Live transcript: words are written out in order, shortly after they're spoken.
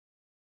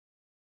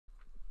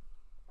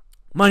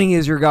Money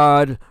is your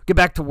God. Get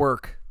back to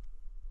work.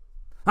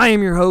 I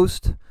am your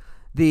host,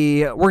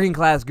 the working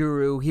class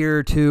guru,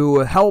 here to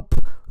help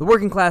the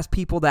working class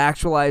people to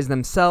actualize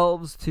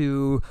themselves,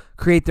 to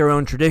create their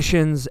own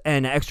traditions,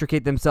 and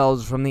extricate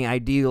themselves from the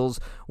ideals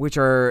which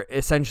are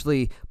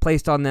essentially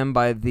placed on them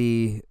by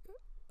the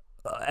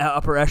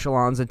upper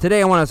echelons. And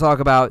today I want to talk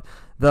about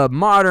the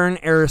modern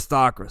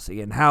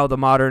aristocracy and how the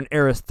modern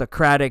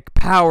aristocratic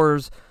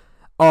powers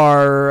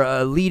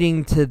are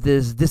leading to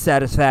this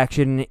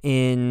dissatisfaction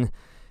in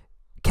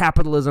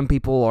capitalism.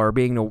 People are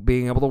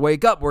being able to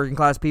wake up. Working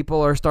class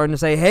people are starting to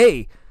say,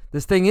 "Hey,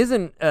 this thing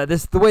isn't the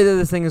way that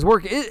this thing is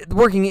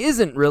working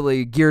isn't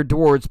really geared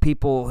towards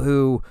people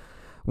who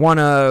want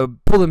to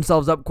pull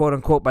themselves up, quote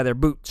unquote, by their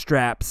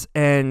bootstraps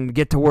and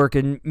get to work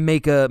and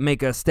make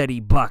a steady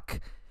buck.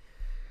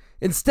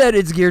 Instead,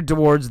 it's geared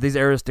towards these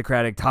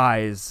aristocratic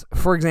ties.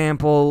 For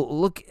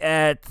example,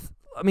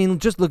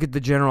 just look at the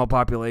general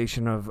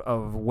population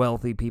of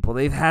wealthy people.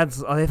 They've had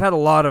a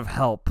lot of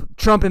help.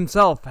 Trump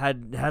himself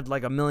had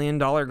like $1 million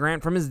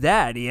grant from his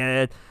dad. He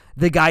had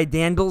the guy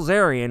Dan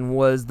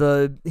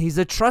Bilzerian he's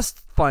a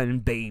trust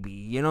fund baby.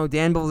 You know,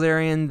 Dan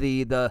Bilzerian,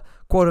 the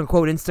quote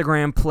unquote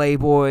Instagram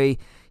playboy.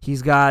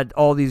 He's got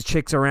all these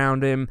chicks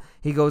around him.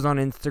 He goes on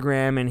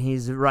Instagram and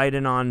he's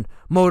riding on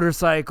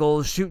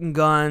motorcycles, shooting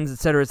guns,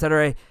 etc.,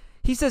 etc.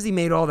 He says he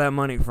made all that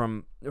money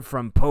from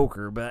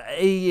poker,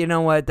 but you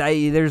know what?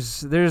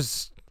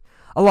 There's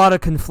a lot of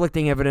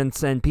conflicting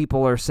evidence, and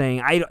people are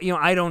saying I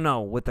don't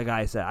know what the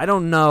guy said. I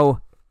don't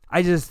know.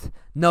 I just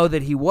know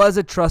that he was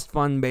a trust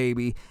fund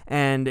baby,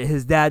 and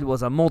his dad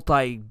was a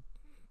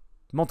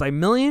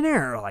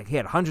multi-millionaire. Like, he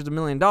had hundreds of $1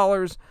 million.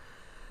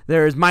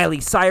 There's Miley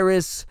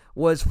Cyrus,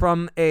 was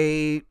from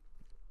a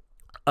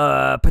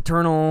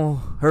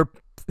paternal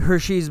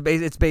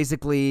it's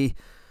basically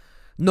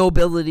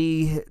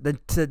nobility,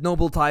 the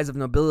noble ties of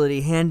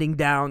nobility, handing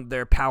down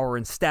their power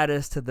and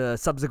status to the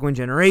subsequent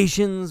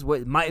generations.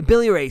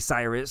 Billy Ray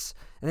Cyrus,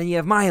 and then you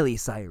have Miley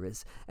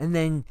Cyrus, and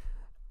then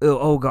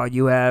oh god,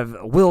 you have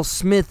Will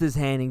Smith is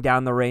handing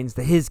down the reins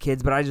to his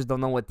kids, but I just don't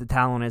know what the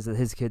talent is that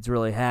his kids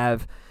really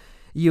have.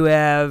 You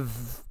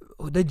have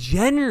the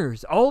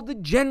Jenners, all the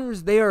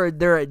Jenners,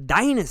 they're a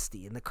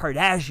dynasty, and the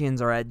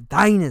Kardashians are a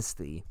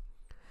dynasty,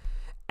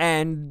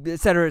 and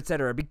etc.,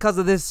 etc. Because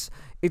of this,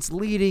 it's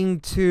leading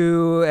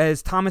to,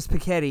 as Thomas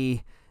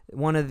Piketty,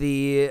 one of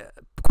the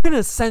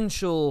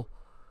quintessential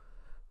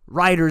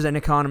writers and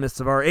economists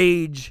of our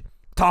age,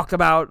 talked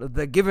about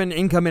the given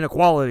income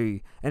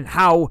inequality and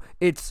how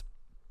it's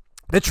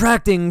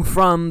detracting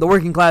from the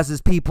working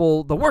class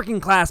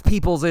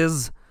people's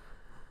is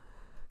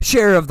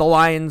share of the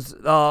lion's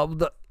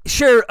the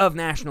share of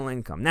national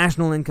income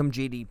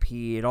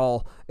GDP.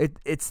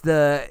 It's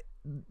the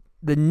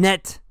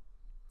net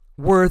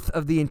worth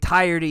of the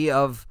entirety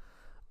of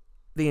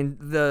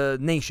the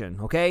nation,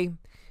 okay?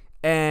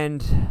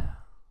 And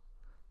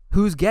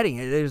who's getting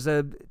it?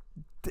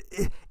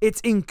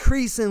 It's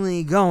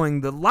increasingly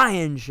going, the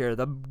lion's share,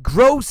 the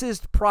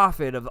grossest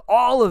profit of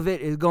all of it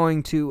is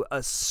going to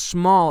a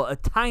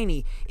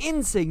tiny,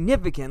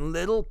 insignificant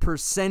little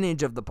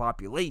percentage of the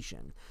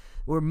population,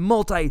 where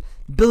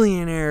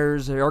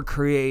multi-billionaires are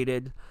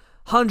created,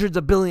 hundreds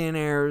of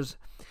billionaires,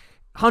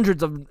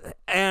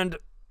 and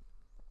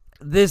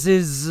this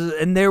is,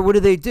 and what do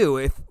they do?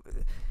 What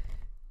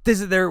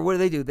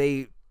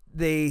do?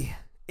 They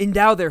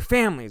endow their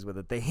families with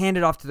it. They hand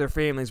it off to their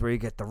families, where you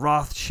get the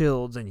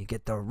Rothschilds and you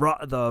get the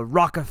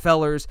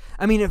Rockefellers.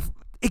 I mean, if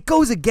it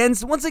goes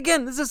against, once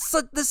again,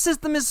 the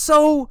system is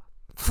so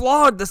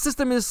flawed. The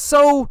system is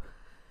so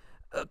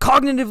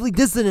cognitively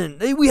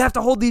dissonant. We have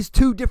to hold these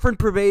two different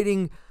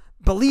pervading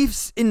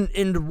beliefs in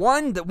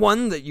one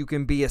that you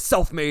can be a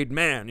self-made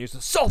man. He's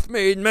a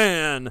self-made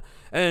man,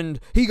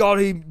 and he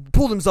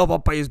pulled himself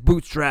up by his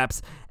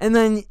bootstraps. And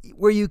then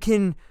where you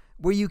can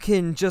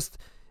just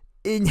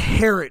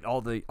inherit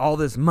all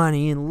this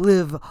money and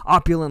live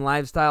opulent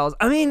lifestyles.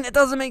 I mean, it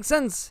doesn't make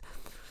sense.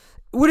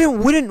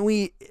 Wouldn't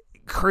we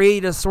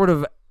create a sort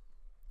of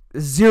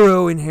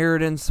zero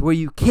inheritance where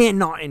you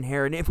cannot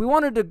inherit? If we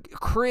wanted to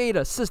create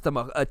a system,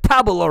 a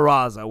tabula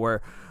rasa,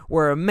 where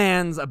a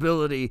man's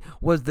ability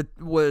was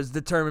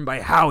determined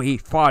by how he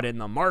fought in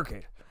the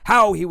market,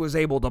 how he was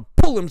able to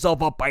pull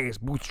himself up by his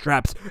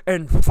bootstraps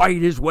and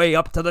fight his way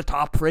up to the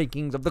top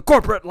rankings of the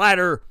corporate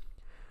ladder,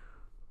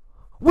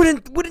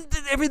 wouldn't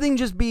everything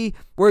just be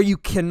where you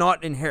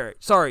cannot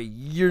inherit? Sorry,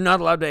 you're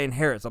not allowed to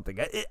inherit something.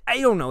 I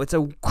don't know. It's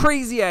a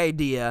crazy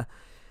idea.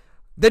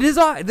 That is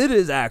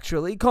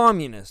actually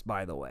communist,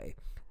 by the way.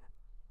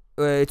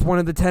 It's one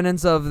of the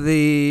tenets of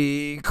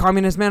the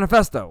Communist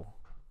Manifesto.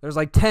 There's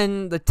like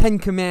the 10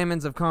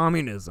 commandments of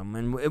communism,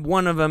 and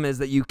one of them is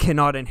that you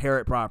cannot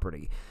inherit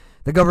property.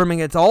 The government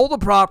gets all the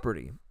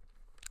property.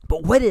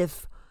 But what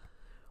if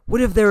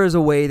there is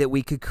a way that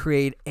we could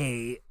create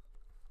a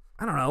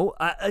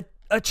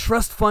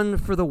trust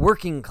fund for the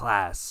working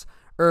class?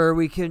 Or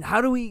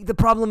the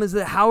problem is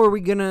that how are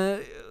we gonna,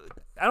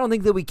 I don't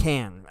think that we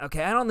can,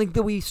 okay? I don't think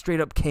that we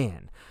straight up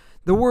can.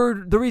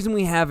 the reason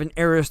we have an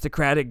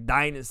aristocratic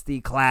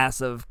dynasty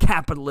class of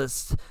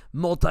capitalists,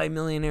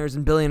 multimillionaires,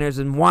 and billionaires,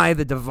 and why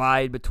the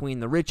divide between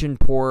the rich and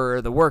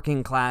poor, the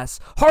working class,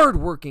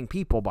 hard-working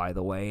people, by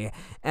the way,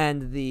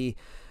 and the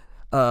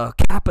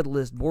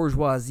capitalist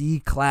bourgeoisie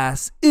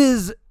class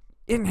is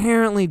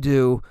inherently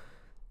due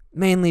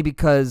mainly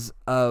because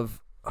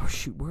of... Oh,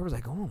 shoot, where was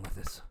I going with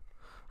this?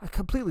 I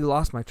completely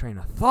lost my train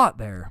of thought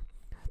there.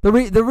 The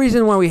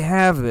reason why we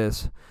have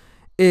this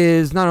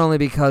is not only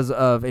because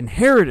of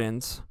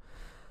inheritance,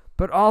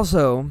 but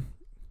also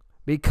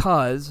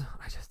because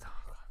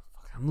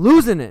I'm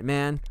losing it,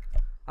 man.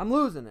 I'm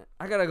losing it.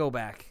 I gotta go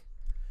back.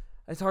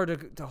 It's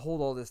hard to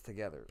hold all this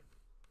together.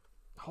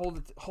 Hold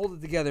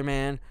it together,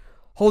 man.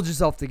 Hold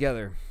yourself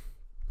together.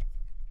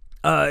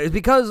 It's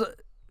because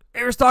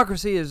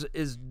aristocracy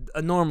is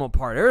a normal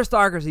part.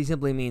 Aristocracy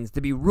simply means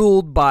to be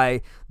ruled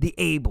by the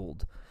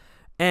abled.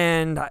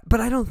 But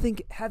I don't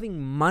think having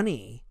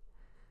money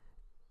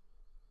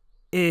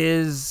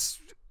is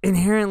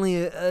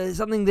inherently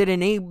something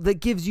that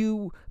gives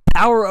you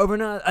power over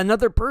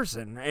another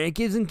person. It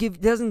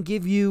doesn't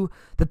give you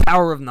the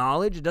power of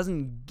knowledge. It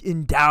doesn't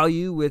endow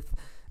you with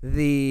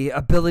the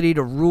ability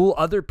to rule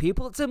other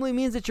people. It simply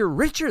means that you're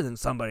richer than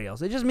somebody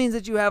else. It just means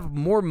that you have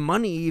more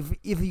money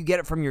if you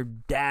get it from your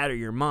dad or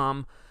your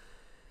mom,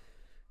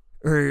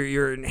 or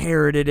you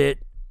inherited it.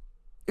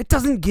 It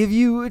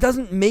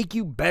doesn't make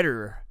you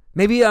better.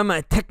 Maybe I'm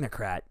a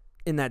technocrat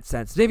in that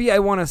sense. Maybe I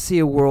want to see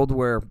a world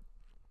where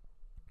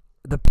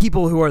the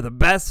people who are the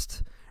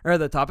best are at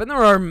the top, and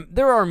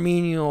there are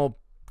menial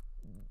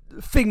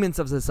figments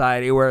of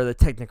society where the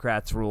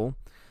technocrats rule.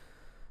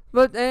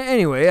 But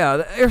anyway, yeah,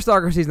 the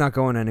aristocracy is not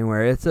going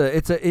anywhere. It's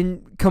a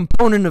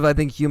component of, I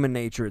think, human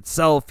nature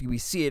itself. We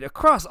see it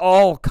across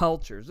all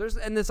cultures.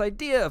 And this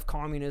idea of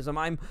communism.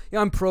 I'm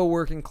pro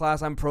working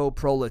class. I'm pro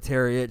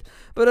proletariat.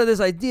 But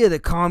this idea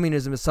that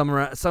communism is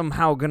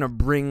somehow gonna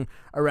bring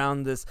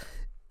around this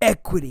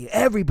equity.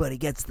 Everybody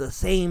gets the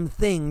same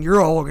thing.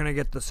 You're all gonna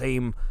get the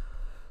same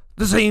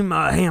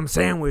ham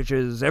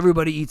sandwiches.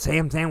 Everybody eats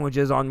ham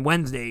sandwiches on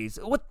Wednesdays.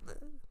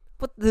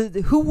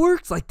 Who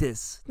works like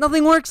this?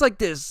 Nothing works like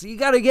this. You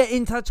got to get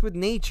in touch with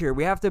nature.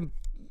 We have to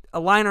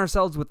align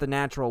ourselves with the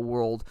natural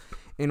world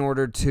in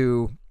order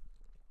to,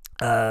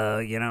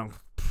 get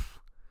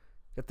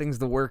things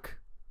to work.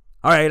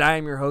 All right, I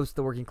am your host,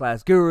 the Working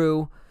Class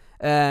Guru,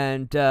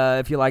 and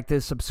if you like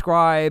this,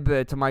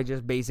 subscribe to my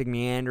just basic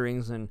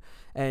meanderings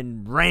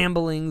and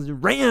ramblings. He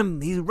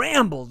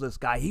rambles. This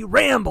guy, he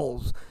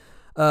rambles.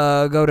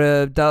 Go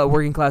to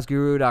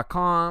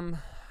workingclassguru.com.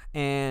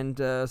 And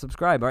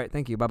subscribe. All right,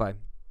 thank you. Bye-bye.